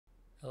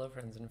Hello,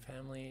 friends and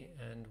family,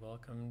 and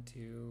welcome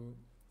to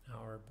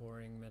our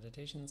boring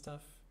meditation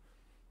stuff.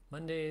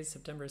 Monday,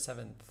 September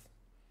 7th.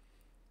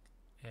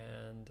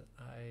 And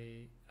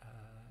I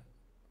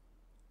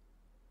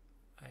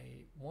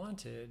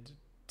wanted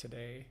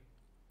today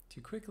to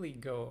quickly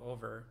go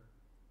over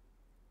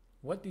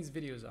what these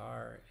videos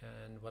are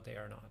and what they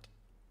are not.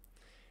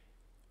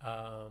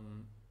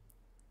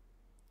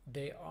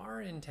 They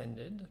are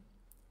intended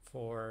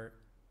for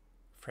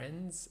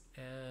friends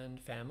and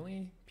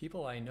family,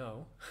 people I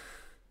know,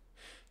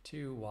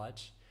 to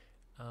watch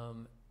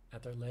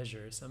at their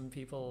leisure. Some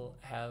people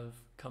have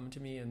come to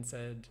me and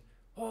said,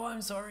 "Oh,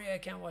 I'm sorry, I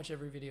can't watch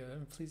every video."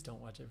 And please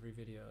don't watch every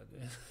video.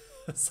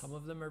 Some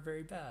of them are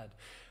very bad.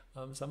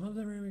 Some of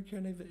them are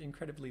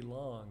incredibly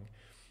long.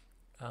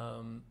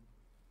 And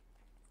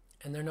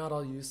they're not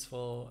all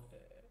useful,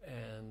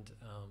 and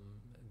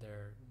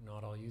they're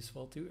not all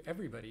useful to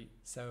everybody.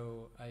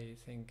 So I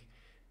think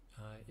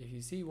if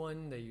you see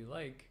one that you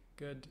like,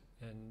 good.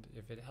 And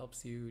if it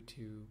helps you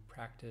to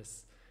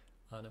practice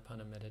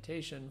Anapana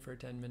meditation for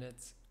 10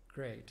 minutes,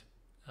 great.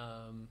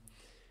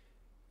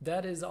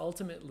 That is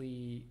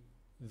ultimately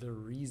the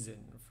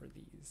reason for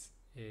these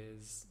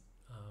is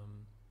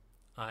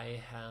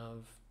I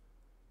have,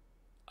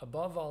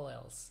 above all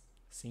else,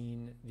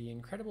 seen the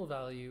incredible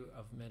value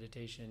of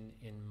meditation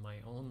in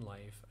my own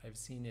life. I've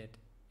seen it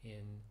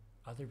in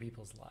other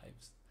people's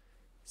lives,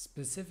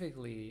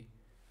 specifically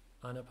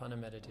Anapana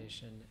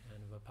meditation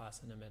and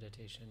Vipassana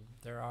meditation.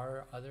 There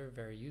are other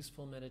very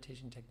useful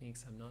meditation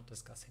techniques. I'm not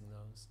discussing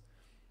those.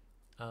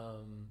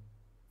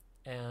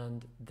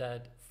 And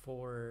that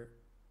for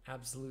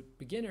absolute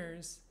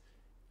beginners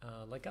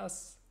like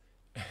us,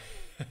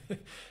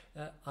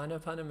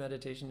 Anapana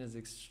meditation is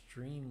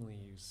extremely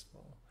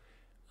useful.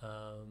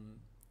 And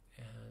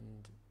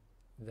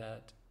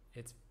that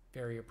it's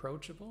very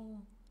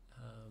approachable.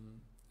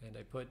 And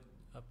I put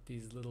up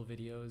these little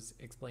videos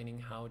explaining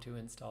how to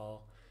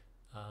install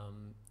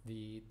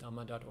the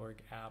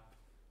Dhamma.org app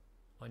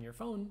on your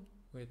phone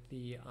with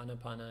the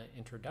Anapana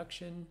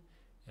introduction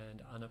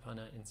and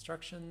Anapana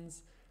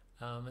instructions.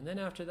 And then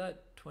after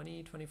that,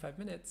 20-25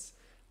 minutes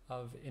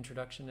of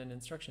introduction and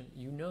instruction,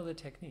 you know the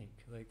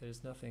technique. Like,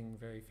 there's nothing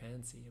very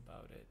fancy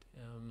about it.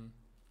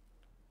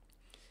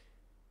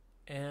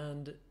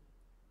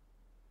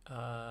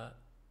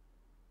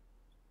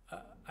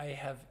 I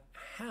have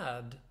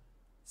had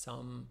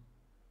some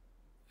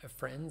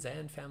friends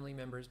and family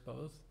members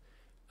both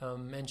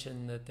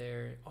mention that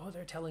they're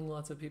telling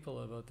lots of people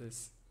about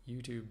this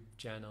YouTube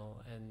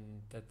channel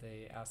and that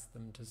they ask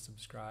them to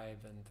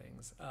subscribe and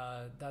things.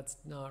 That's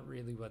not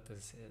really what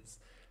this is.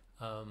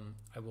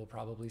 I will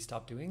probably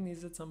stop doing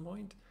these at some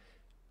point,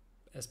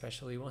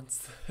 especially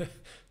once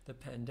the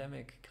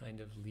pandemic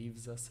kind of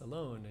leaves us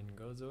alone and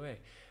goes away.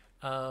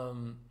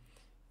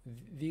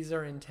 These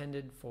are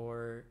intended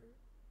for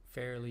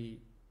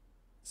fairly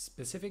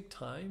specific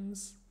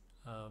times,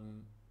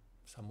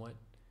 somewhat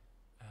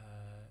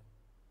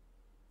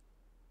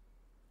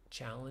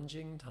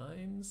challenging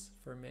times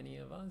for many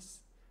of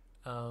us.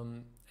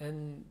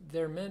 And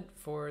they're meant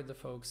for the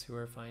folks who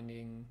are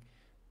finding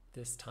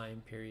this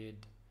time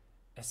period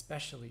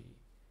especially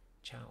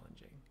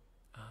challenging.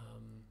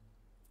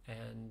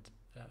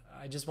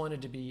 I just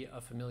wanted to be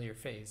a familiar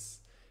face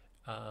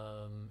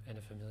and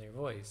a familiar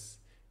voice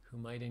who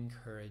might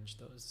encourage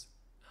those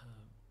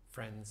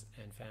friends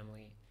and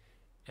family.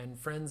 And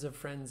friends of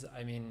friends,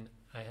 I mean,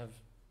 I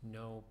have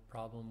no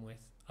problem with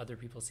other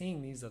people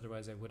seeing these,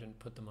 otherwise I wouldn't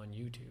put them on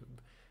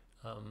YouTube.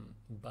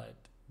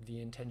 But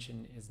the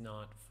intention is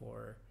not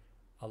for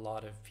a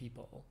lot of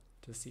people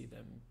to see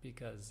them,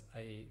 because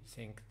I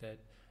think that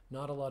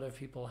not a lot of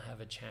people have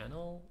a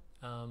channel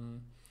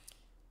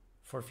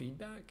for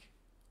feedback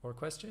or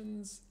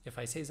questions. If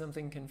I say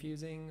something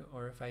confusing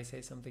or if I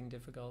say something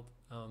difficult,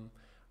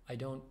 I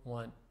don't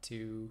want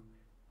to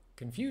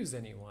confuse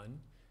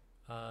anyone.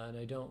 And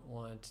I don't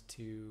want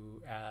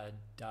to add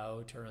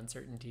doubt or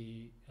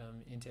uncertainty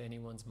into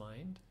anyone's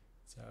mind.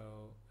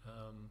 So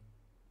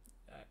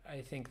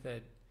I think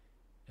that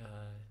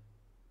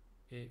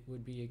it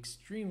would be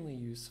extremely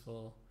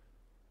useful,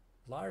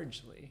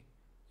 largely,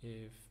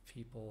 if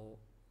people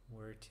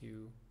were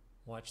to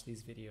watch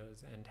these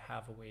videos and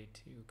have a way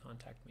to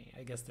contact me.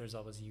 I guess there's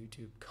always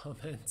YouTube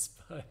comments,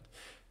 but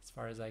as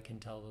far as I can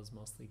tell, those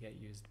mostly get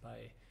used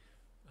by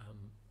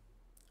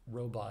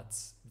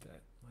robots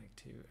that like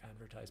to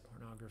advertise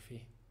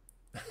pornography.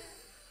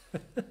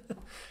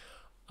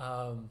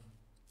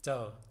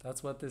 So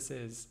that's what this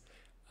is.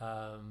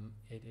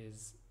 It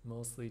is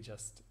mostly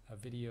just a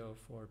video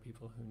for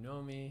people who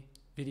know me,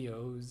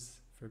 videos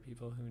for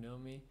people who know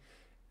me,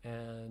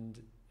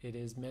 and it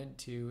is meant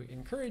to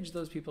encourage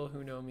those people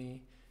who know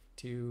me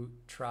to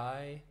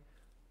try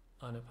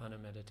Anapana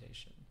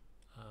meditation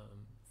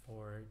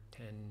for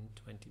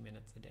 10-20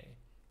 minutes a day.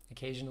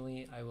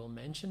 Occasionally, I will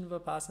mention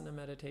Vipassana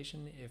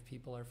meditation if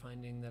people are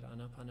finding that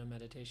Anapana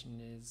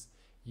meditation is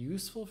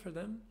useful for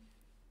them.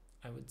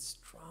 I would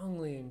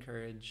strongly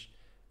encourage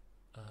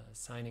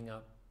signing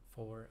up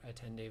for a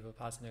 10-day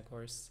Vipassana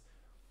course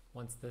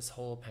once this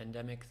whole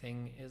pandemic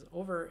thing is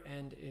over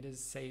and it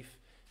is safe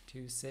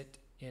to sit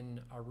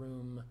in a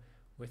room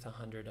with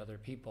 100 other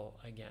people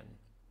again.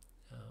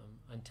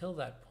 Until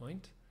that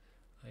point,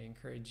 I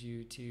encourage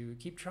you to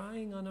keep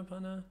trying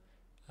Anapana.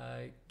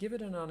 Give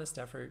it an honest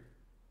effort.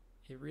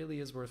 It really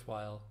is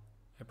worthwhile,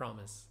 I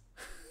promise.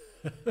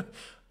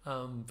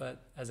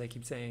 But as I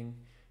keep saying,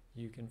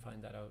 you can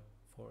find that out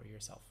for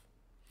yourself.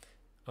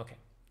 Okay,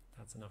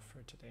 that's enough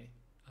for today.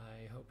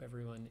 I hope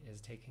everyone is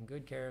taking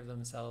good care of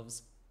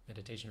themselves,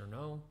 meditation or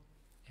no,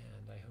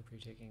 and I hope you're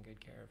taking good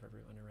care of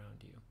everyone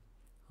around you.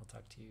 I'll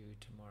talk to you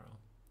tomorrow.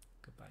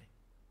 Goodbye.